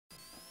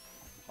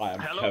Hi, I'm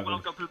Hello,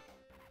 Kevin.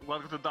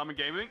 welcome to Dummy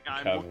Gaming.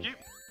 I'm Kevin. Wookie.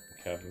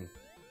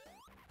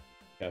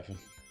 Kevin.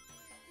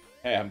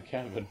 Hey, I'm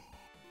Kevin.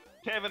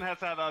 Kevin has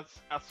had a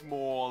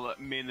small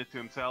minute to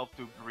himself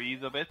to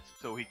breathe a bit,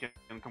 so he can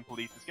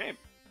complete this game.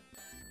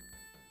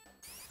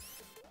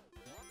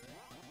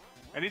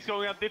 And he's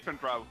going a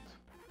different route.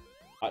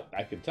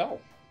 I can tell.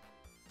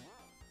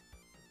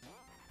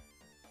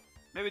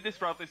 Maybe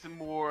this route is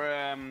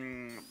more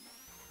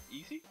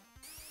easy.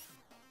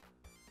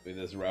 Maybe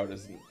this route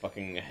isn't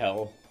fucking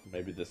hell.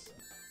 Maybe this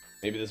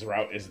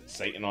route isn't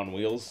Satan on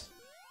wheels.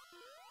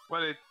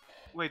 Well,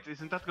 wait,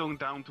 isn't that going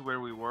down to where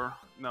we were?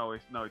 No,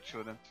 it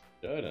shouldn't.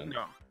 Shouldn't.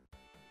 No.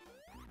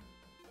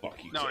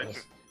 Fuck you, No,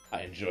 Tails.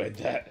 I enjoyed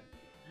that.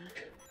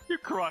 You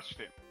crushed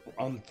him.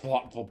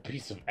 Unthoughtful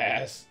piece of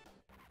ass.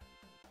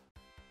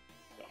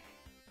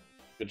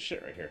 Good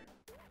shit right here.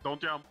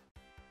 Don't jump.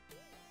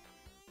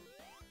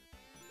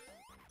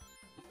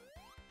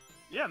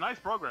 Yeah, nice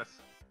progress.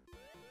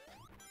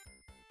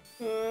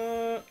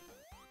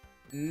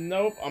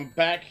 Nope, I'm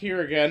back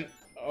here again.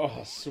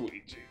 Oh,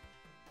 sweet G.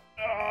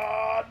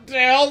 Oh,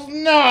 Tails,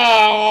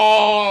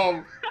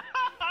 no!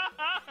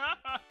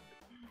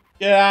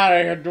 Get out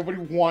of here, nobody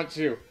wants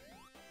you.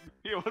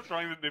 He was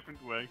trying a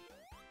different way.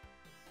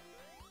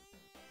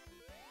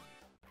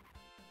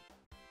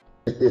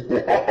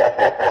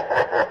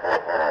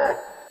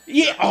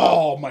 Yeah,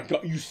 oh my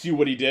god, you see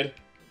what he did?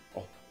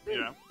 Oh,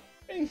 Yeah.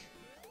 Ring,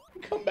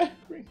 come back,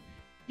 Ring.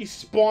 He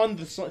spawned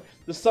the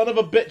son of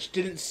a bitch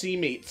didn't see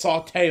me, it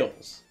saw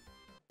Tails.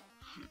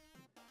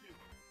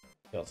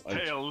 Tails.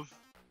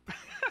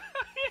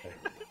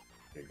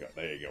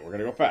 There you go. We're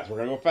gonna go fast.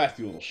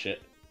 You little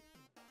shit.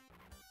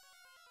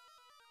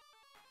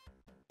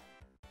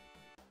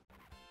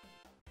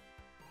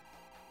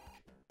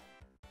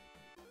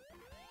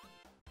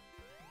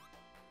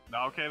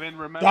 Now, Kevin,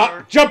 remember.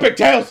 Stop jumping,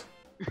 Tails!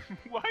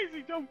 Why is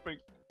he jumping?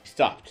 He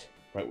stopped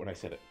right when I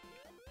said it.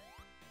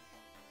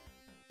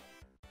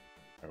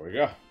 There we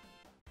go.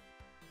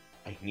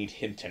 I need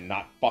him to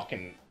not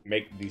fucking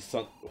make these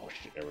Oh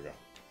shit, there we go.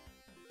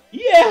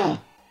 Yeah!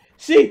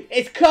 See,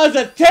 it's cause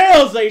of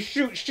Tails they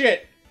shoot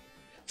shit!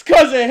 It's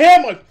cause of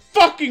him, I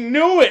fucking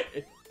knew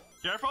it!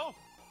 Careful!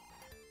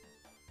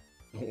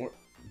 Don't worry.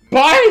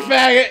 Bye,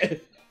 faggot!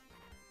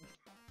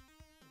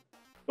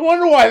 No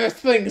wonder why this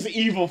thing is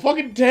evil.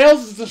 Fucking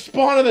Tails is the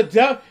spawn of the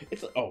devil.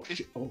 It's oh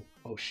shit.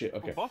 Oh shit.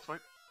 Okay. Boss fight.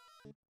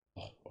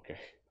 Oh, okay.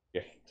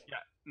 Yeah. Yeah.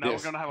 Now we're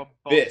gonna have a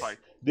boss fight.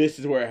 This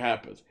is where it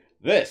happens.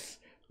 This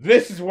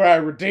is where I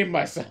redeem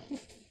myself.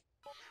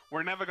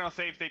 We're never gonna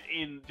save state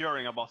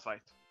during a boss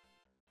fight.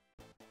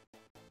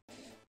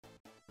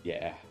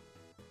 Yeah.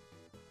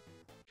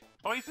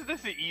 Oh, isn't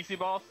this the easy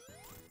boss?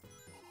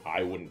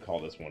 I wouldn't call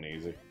this one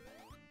easy.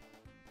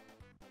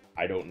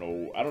 I don't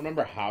know. I don't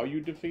remember how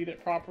you defeat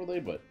it properly,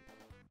 but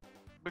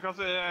because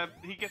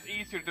he gets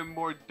easier the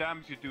more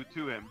damage you do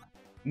to him.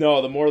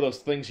 No, the more of those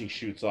things he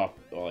shoots off.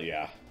 Oh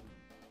yeah.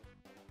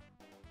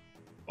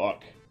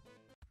 Fuck.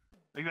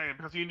 Exactly,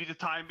 because you need to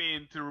time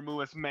in to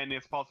remove as many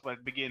as possible at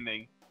the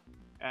beginning,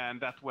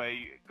 and that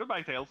way,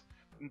 goodbye Tails.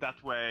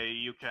 That way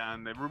you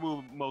can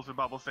remove most of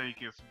the bubbles, so you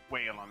can just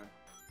wail on it.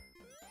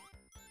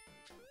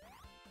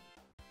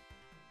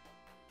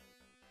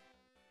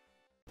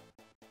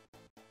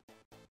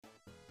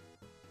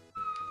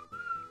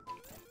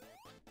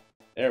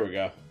 There we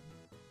go.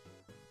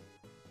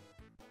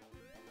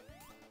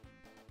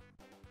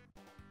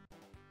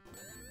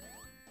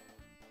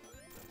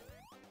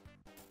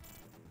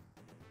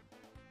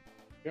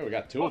 Yeah, we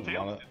got two of them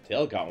on it.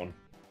 Tail got one.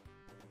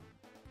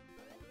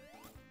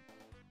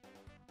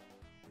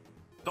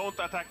 Don't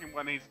attack him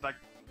when he's like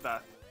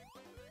that.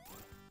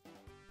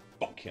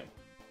 Fuck him.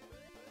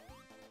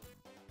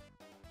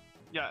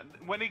 Yeah,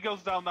 when he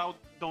goes down now,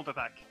 don't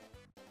attack.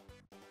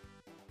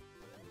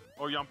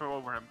 Or jump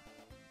over him.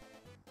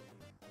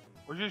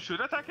 Or you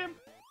should attack him?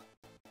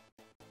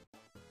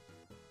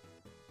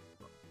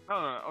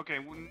 No, okay.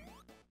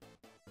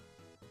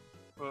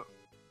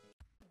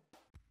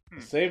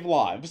 Save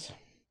lives.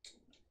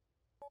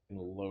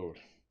 Load.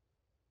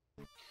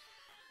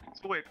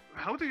 So wait,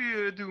 how do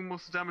you do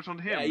most damage on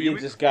him? Yeah, you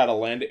just gotta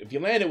land it. If you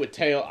land it with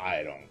tail,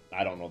 I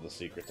don't know the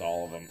secret to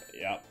all of them.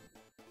 Yep.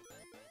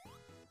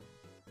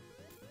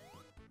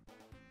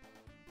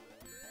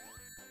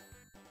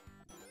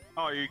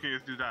 Oh, you can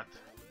just do that.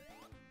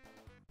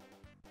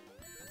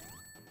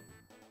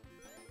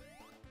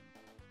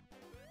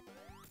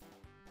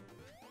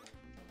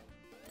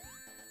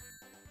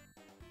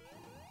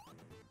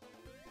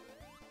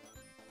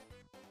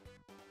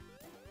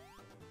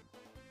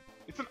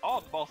 It's an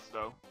odd boss,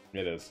 though.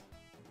 It is.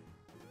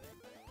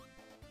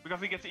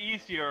 Because it gets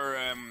easier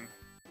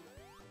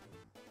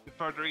the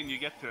further in you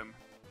get to him.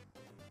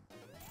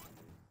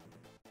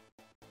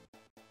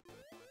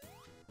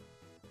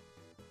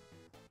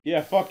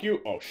 Yeah, fuck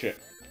you. Oh, shit.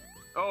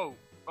 Oh,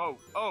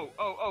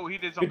 he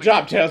did something. Good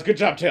job, Tails. Good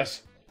job,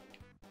 Tails.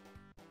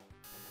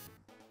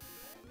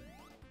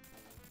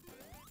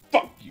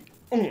 Fuck you.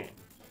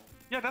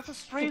 Yeah, that's a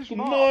strange Suck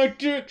boss. my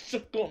dick,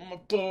 suck on my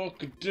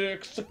fucking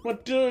dick, suck my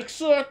dick,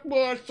 suck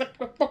my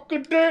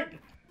fucking dick.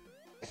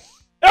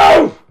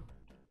 Oh!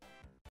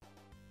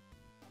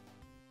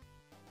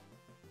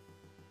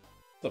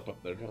 What's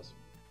up there, Joss?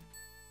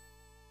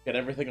 Get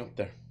everything up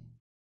there.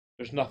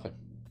 There's nothing.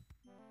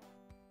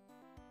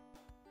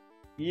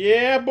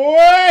 Yeah,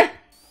 boy!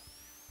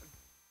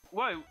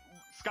 What?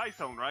 Sky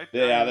Zone, right?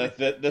 Yeah,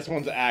 this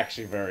one's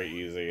actually very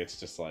easy. It's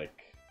just like...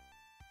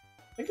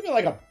 Think of it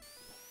like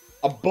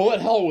a bullet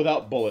hell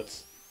without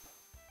bullets.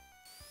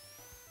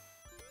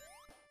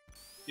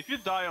 If you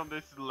die on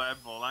this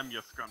level, I'm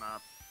just gonna...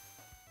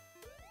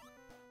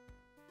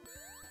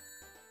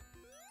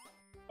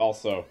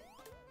 Also,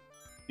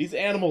 these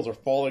animals are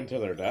falling to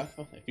their death,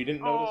 if you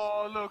didn't notice.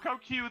 Oh, look how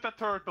cute that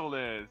turtle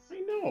is.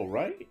 I know,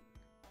 right?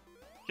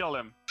 Kill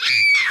him.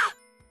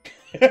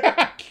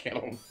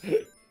 Kill him.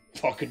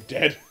 Fucking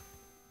dead.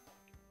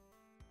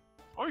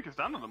 Oh, you can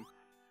stand on them.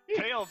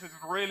 Tails is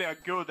really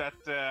good at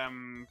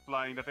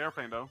flying that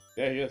airplane, though.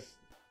 Yeah, he is.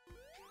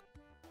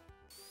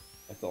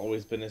 That's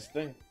always been his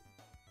thing.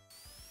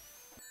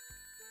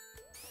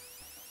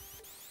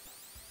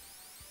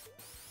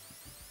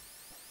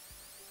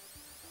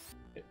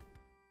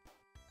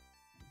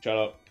 Shut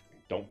up.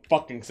 Don't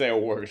fucking say a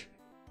word.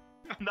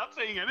 I'm not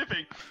saying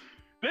anything.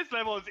 This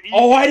level is easy.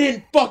 Oh, I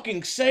didn't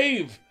fucking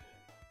save!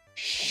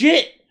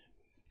 Shit!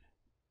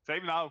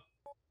 Save now.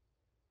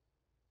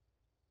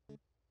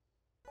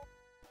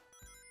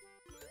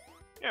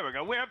 Here we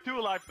go. We have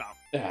 2 lives now.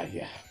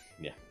 Yeah.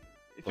 It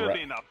should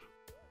be enough.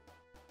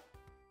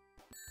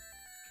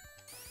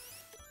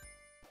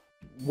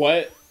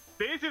 What?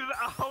 This is an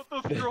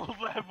auto-scroll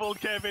level,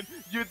 Kevin.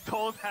 You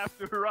don't have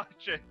to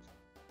rush it.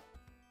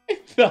 I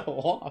fell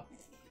off.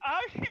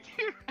 I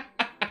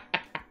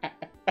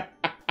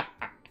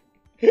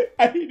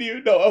didn't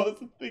even know that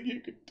was a thing you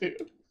could do.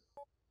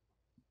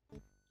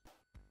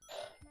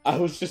 I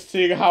was just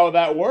seeing how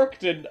that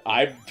worked, and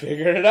I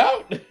figured it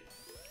out.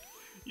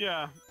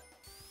 Yeah.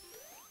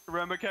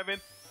 Remember,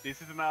 Kevin?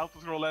 This is an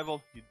auto-scroll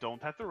level. You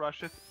don't have to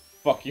rush it.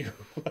 Fuck you.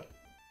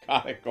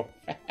 Gotta go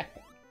fast.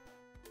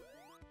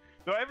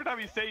 So every time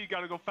you say you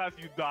gotta go fast,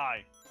 you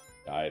die.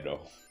 I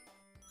know.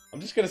 I'm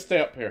just gonna stay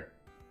up here.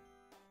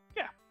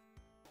 Yeah.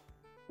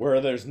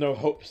 Where there's no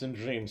hopes and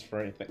dreams for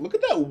anything. Look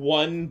at that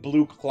one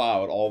blue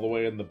cloud all the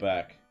way in the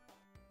back.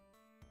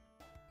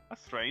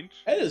 That's strange.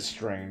 That is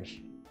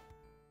strange.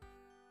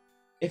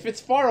 If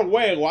it's far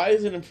away, why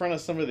is it in front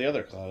of some of the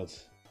other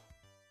clouds?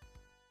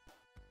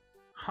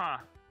 Huh.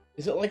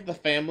 Is it like the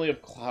family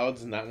of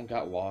clouds and that one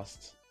got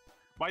lost?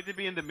 Might it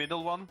be in the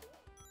middle one?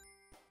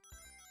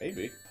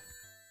 Maybe.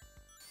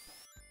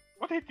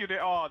 What hit you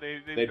there? Oh,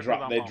 They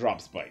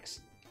drop spikes.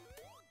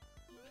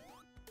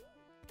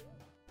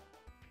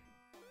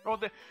 Oh,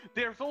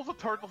 there's also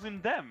turtles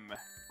in them.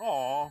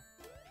 Oh.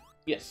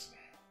 Yes.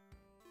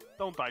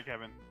 Don't die,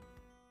 Kevin.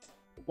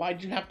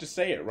 Why'd you have to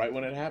say it right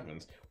when it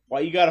happens?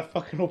 Why you gotta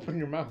fucking open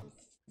your mouth?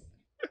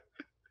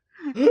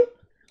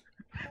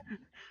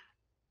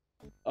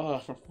 Oh,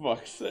 for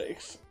fuck's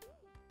sakes.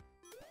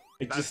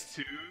 That's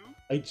 2?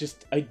 It's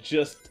just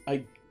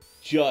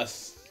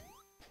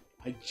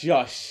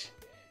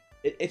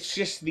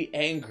the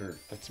anger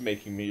that's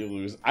making me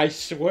lose. I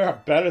swear I'm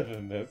better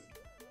than this.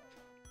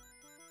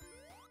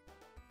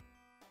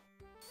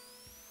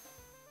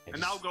 And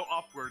now go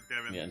upward,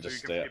 Kevin. Yeah, and so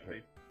just you stay can up skip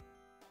here. me.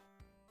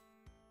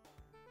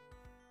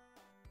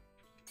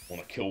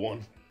 Wanna kill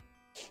one?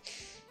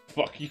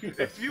 Fuck you.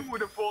 If you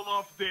would have fallen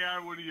off there, I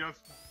would have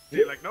just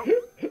be like, nope.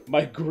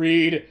 My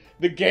greed.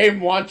 The game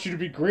wants you to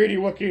be greedy,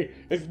 Wookie.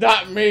 It's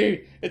not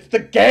me. It's the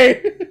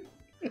game.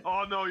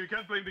 Oh no, you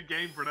can't blame the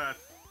game for that.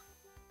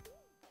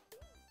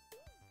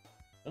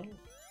 Oh.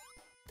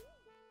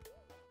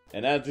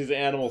 And as these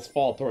animals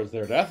fall towards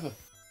their death.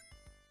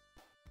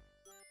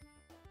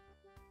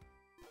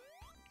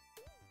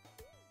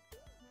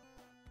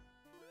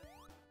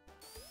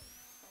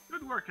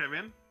 Good work,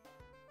 Kevin.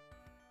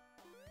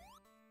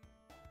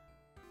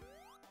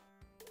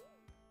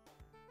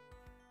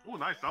 Oh,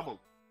 nice double.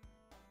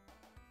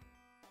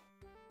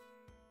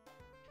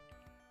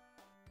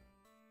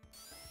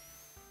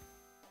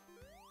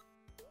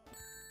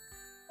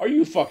 Are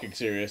you fucking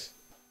serious?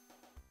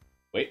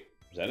 Wait,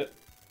 is that it?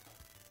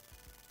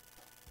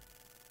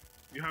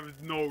 You have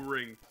no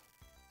ring.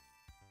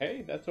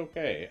 Hey, that's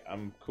okay.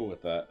 I'm cool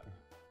with that.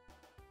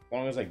 As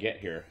long as I get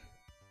here.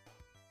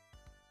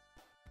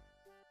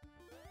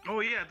 Oh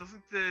yeah,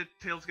 doesn't the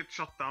Tails get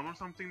shut down or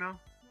something now?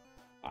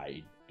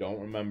 I don't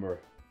remember.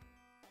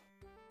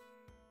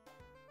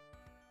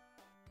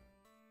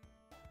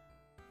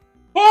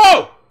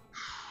 Whoa!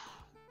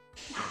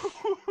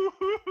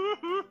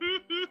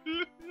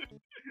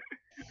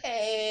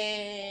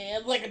 Hey,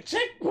 it's like a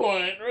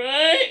checkpoint,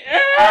 right?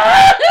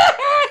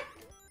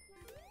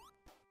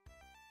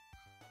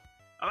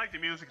 I like the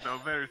music though,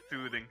 very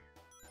soothing.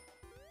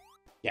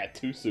 Yeah,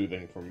 too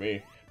soothing for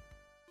me.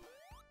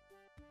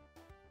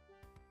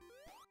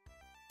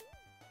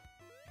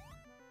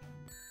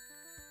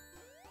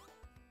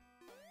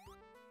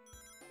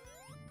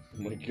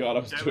 Oh my god, I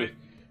was doing...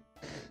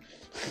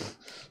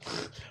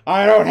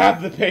 I don't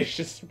have the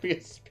patience to be a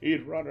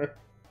speedrunner.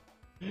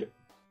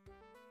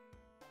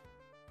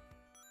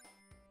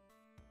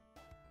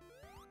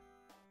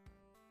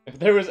 If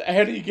there was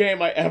any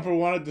game I ever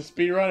wanted to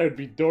speedrun, it would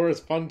be Dora's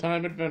Fun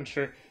Time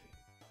Adventure.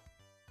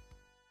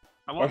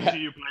 I want to see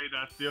you play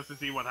that just to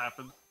see what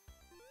happens.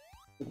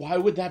 Why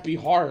would that be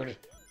hard?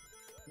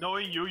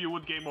 Knowing you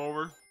would game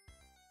over.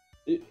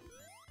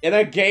 In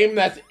a game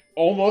that's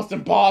almost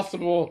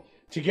impossible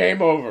to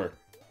game over.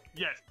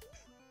 Yes.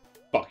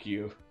 Fuck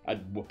you.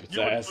 I'd whoop its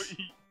ass.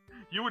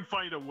 You would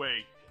find a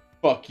way.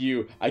 Fuck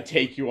you. I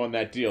take you on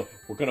that deal.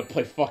 We're gonna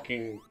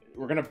fucking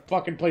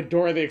play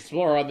Dora the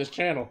Explorer on this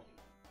channel.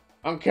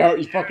 I don't care what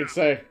you fucking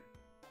say.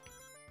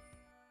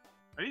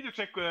 I need to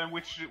check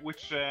which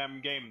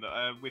game,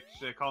 which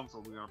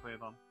console we're gonna play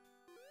it on.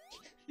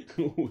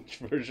 Which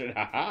version?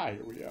 Haha,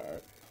 here we are.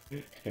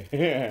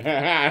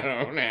 I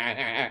don't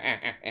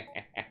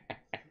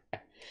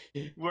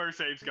know. Where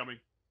saves coming?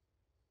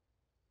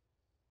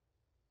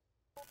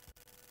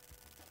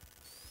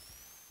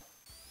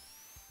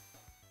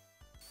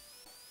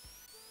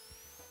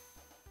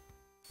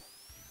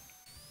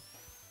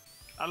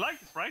 I like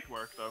the sprite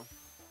work though.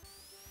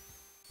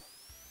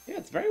 Yeah,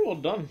 it's very well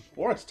done.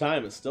 For its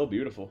time, it's still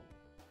beautiful.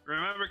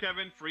 Remember,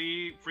 Kevin,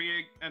 free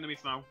enemies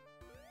now.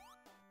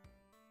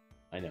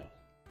 I know.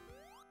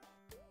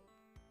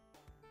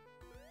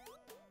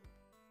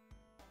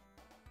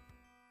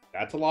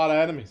 That's a lot of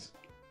enemies.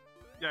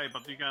 Yeah,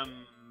 but you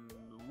can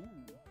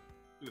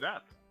do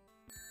that.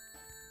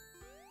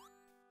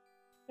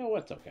 No,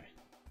 it's okay.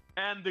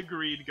 And the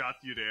greed got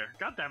you there.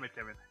 God damn it,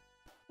 Kevin.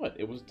 What?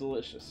 It was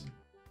delicious.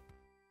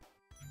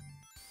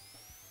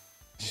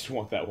 Just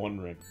want that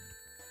one ring.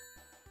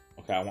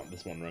 Okay, I want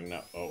this one ring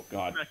now. Oh,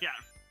 God. Yeah.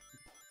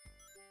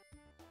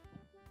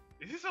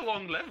 This is a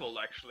long level,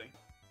 actually.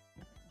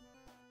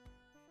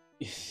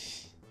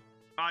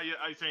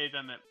 I say it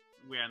and then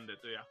we end it,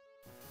 yeah.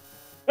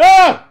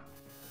 Ah!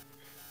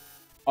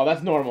 Oh,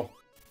 that's normal.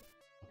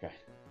 Okay.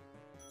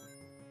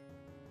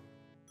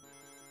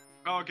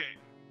 Okay.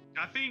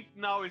 I think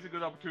now is a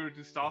good opportunity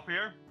to stop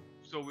here.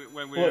 So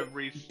when we have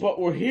reached... But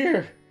we're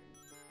here!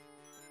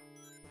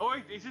 Oh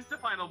wait, is this the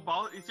final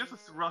boss? It's just a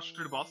rush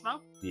to the boss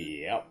now?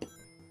 Yep.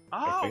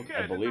 Oh, okay.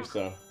 I believe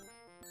so.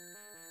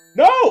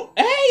 No!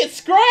 Hey, it's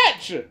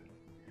Scratch!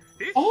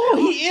 Oh,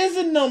 he is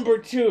in number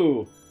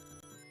 2!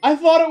 I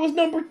thought it was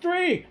number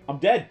 3! I'm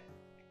dead.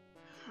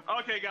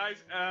 Okay, guys,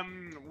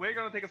 we're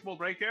gonna take a small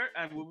break here,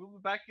 and we'll be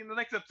back in the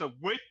next episode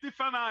with the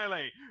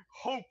finale,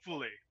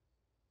 hopefully.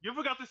 You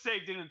forgot to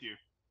save, didn't you?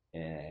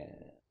 Yeah.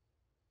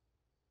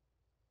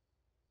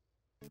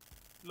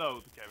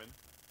 Load, Kevin.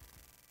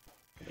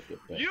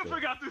 You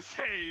forgot to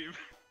save!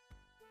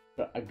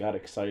 I got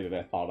excited,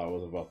 I thought I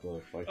was about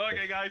to fight.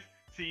 Okay, guys,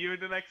 see you in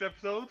the next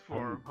episode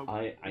for...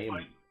 I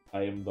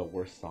am the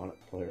worst Sonic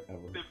player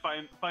ever. The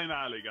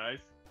finale, guys.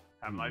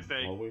 Have a nice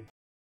day. Will we?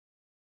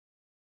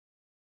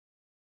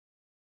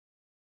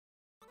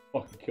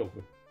 Fucking kill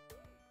me.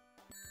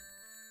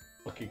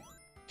 Fucking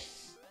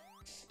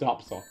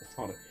stop, Sonic.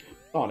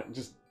 Sonic,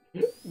 just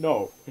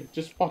no.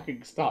 Just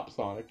fucking stop,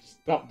 Sonic.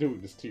 Just stop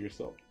doing this to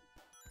yourself.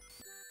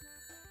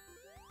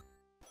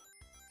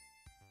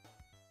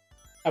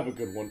 Have a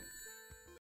good one.